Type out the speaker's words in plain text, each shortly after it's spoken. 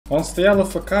Он стоял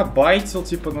АФК, байтил,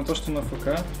 типа, на то, что на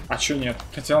АФК. А чё нет?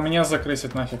 Хотел меня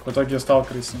закрысить нафиг, в итоге я стал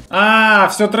крысой. А,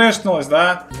 все трэшнулось,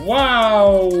 да?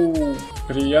 Вау!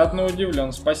 Приятно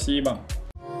удивлен, спасибо.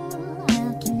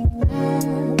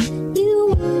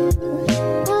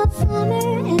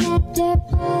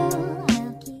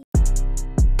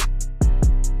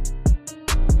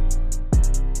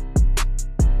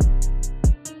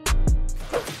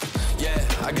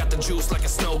 Juice like a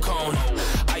snow cone,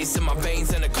 ice in my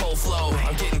veins and a cold flow.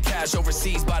 I'm getting cash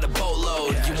overseas by the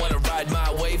boatload. You wanna ride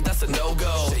my wave? That's a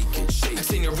no-go.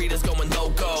 Senoritas going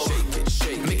loco.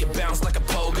 Make it bounce like a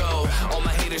pogo. All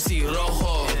my haters see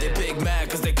rojo. They big mad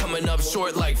cause they coming up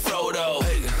short like Frodo.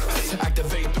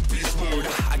 Activate the beast mode.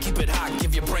 I keep it hot,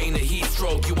 give your brain a heat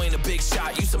stroke. You ain't a big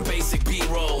shot, you some basic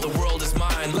B-roll. The world is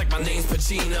mine like my name's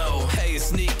Pacino. Hey,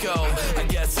 it's Nico, I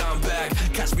guess I'm back.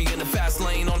 Catch me in the fast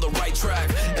lane on the right track.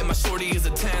 And my shorty is a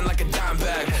 10 like a dime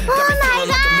bag. Got me feeling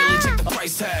like a million, check the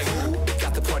price tag.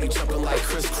 Got the party jumping like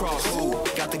crisscross.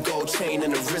 Got the gold chain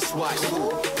and the wristwatch.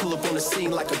 Pull up on the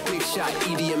scene like a big shot.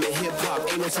 EDM and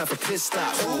hip-hop, ain't no time for pit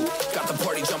stop. Got the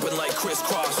party jumping like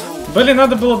crisscross. Блин,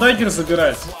 надо было дайгер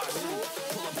забирать.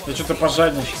 Я что-то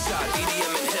пожадничал.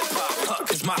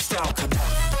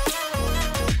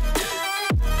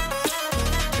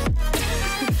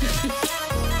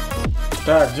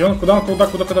 Так, где он? Куда он? Куда?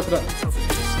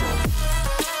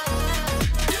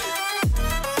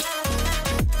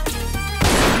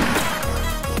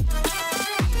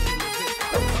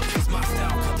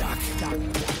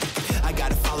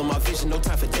 No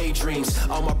time for daydreams.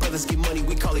 All my brothers get money,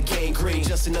 we call it gang green.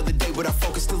 Just another day, but our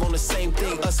focus still on the same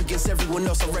thing. Us against everyone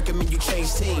else, I recommend you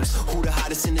change teams. Who the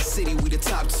hottest in the city? We the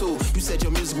top two. You said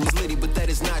your music was litty, but that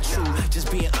is not true.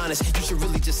 Just being honest, you should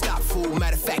really just stop, fool.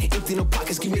 Matter of fact, empty no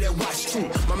pockets, give me that watch too.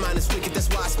 My mind is wicked, that's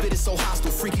why I spit it so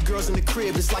hostile. Freaky girls in the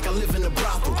crib, it's like I live in a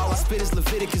brothel. All I spit is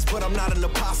Leviticus, but I'm not an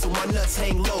apostle. My nuts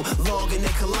hang low, long and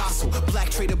they colossal. Black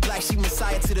trader black, she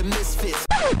messiah to the misfits.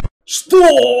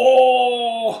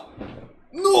 Что?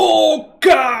 Ну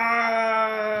как?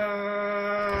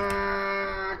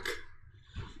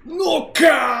 Ну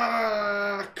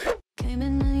как?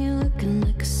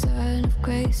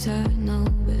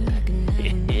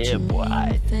 Yeah, boy.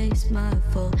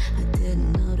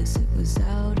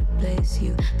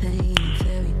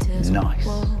 Nice.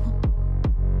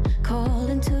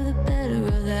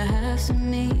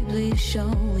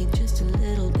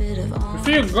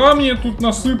 Фига мне тут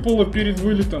насыпало перед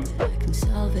вылетом.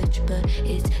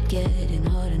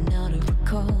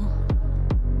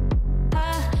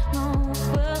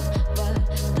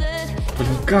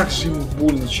 Блин, как же ему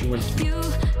больно, чуваки.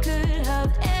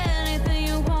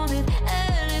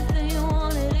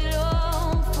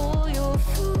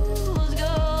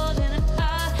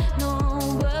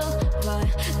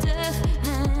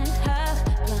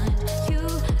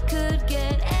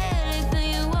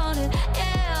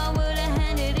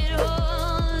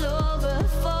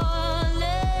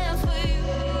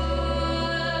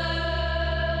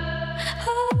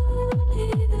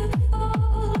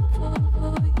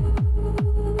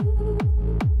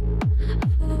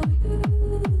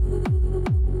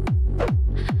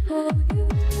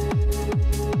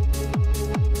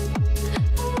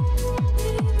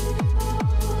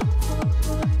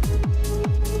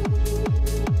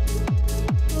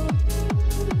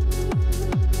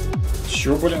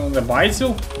 Чё, блин, он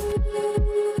забайтил?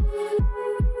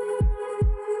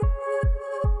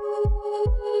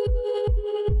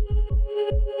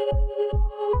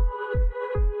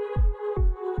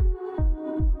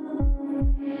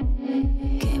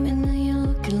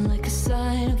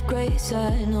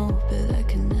 I know, but I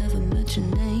can never match your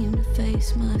name to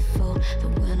face my fault.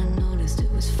 But when I noticed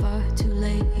it was far too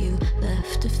late, you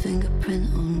left a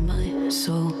fingerprint on my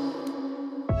soul.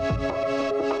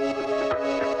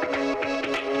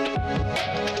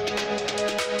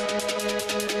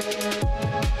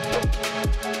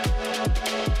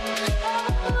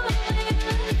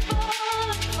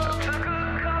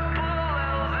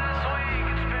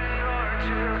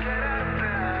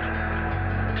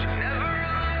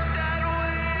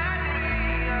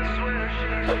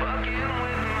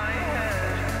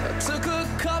 Took a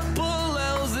couple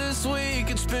L's this week,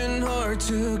 it's been hard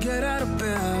to get out of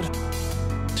bed.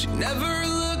 She never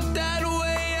looked that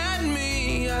way at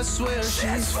me, I swear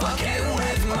she's fucking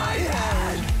with my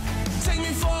head. Take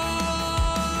me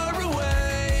far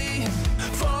away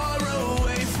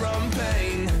from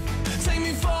pain. Take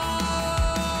me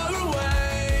far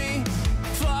away,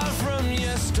 far from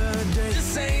yesterday.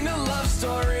 This ain't a love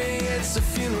story, it's a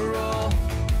funeral.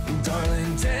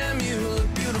 Darling, damn, you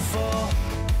look beautiful.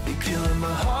 You're killing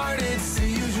my heart, it's the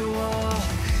usual.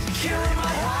 Killing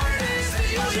my heart, it's the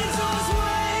usual.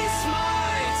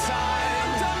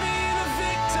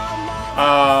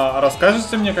 А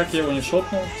расскажете мне, как я его не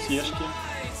шотнул с ешки?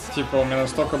 Типа у меня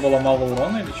настолько было мало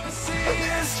урона или что?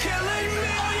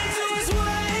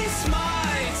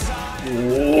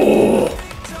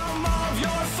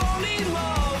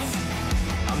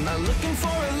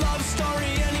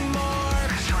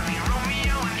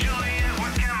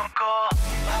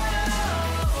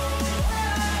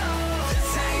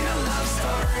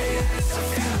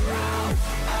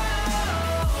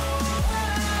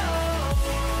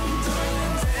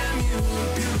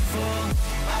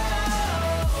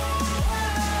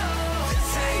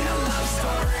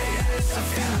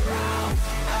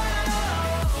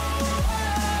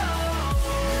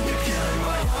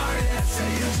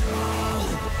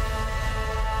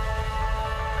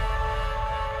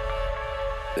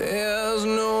 There's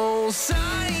no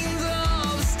signs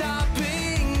of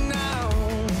stopping now.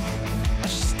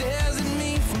 She stares at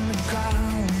me from the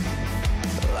ground,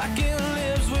 like it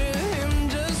lives with him,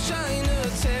 just trying to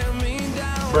tear me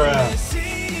down. This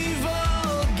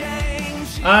evil game,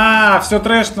 А, все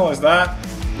трэшнулось, да?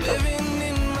 living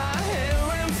in my head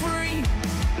rent free,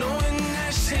 knowing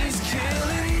that she's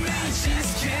killing me, she's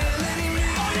killing me.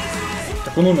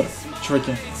 Так он умер,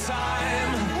 чуваки.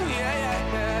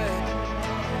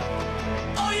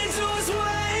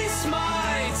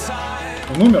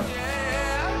 Он умер.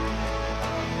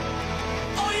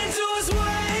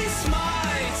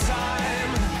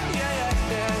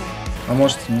 А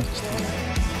может и нет.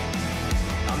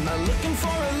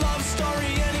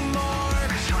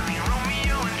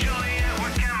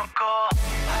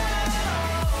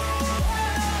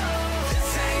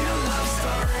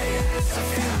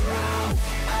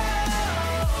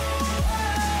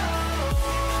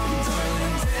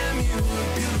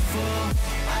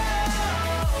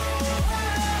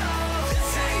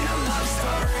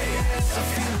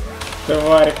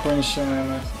 Тварь конченая,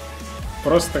 нахуй.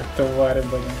 Просто тварь,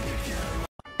 блин.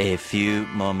 A few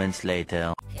moments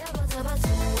later.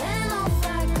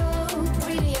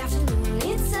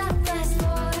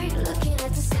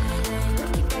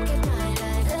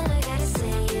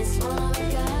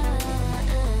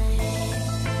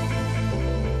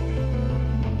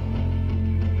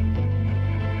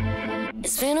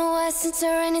 It's been a while since I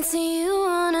ran into you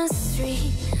on a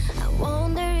street. I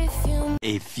wonder if you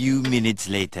A few minutes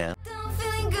later. don't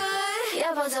feeling good.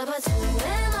 Yeah, but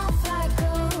when off I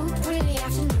go, pretty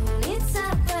afternoon, it's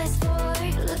a fast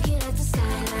forward, looking at the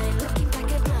skyline, looking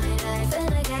back at my life,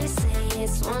 and I gotta say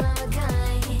it's one of a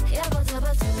kind. Yeah, but when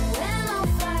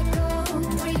off I go,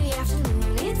 pretty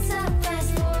afternoon, it's a fast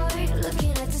forward,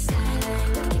 looking at the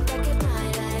skyline, looking back at my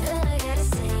life, and I gotta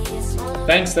say it's one of a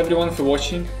Thanks everyone for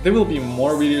watching. There will be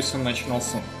more videos on my channel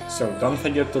soon. So don't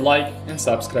forget to like and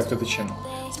subscribe to the channel.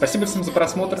 Спасибо всем за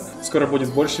просмотр, скоро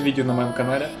будет больше видео на моем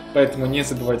канале, поэтому не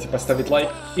забывайте поставить лайк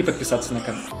и подписаться на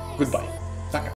канал. Goodbye!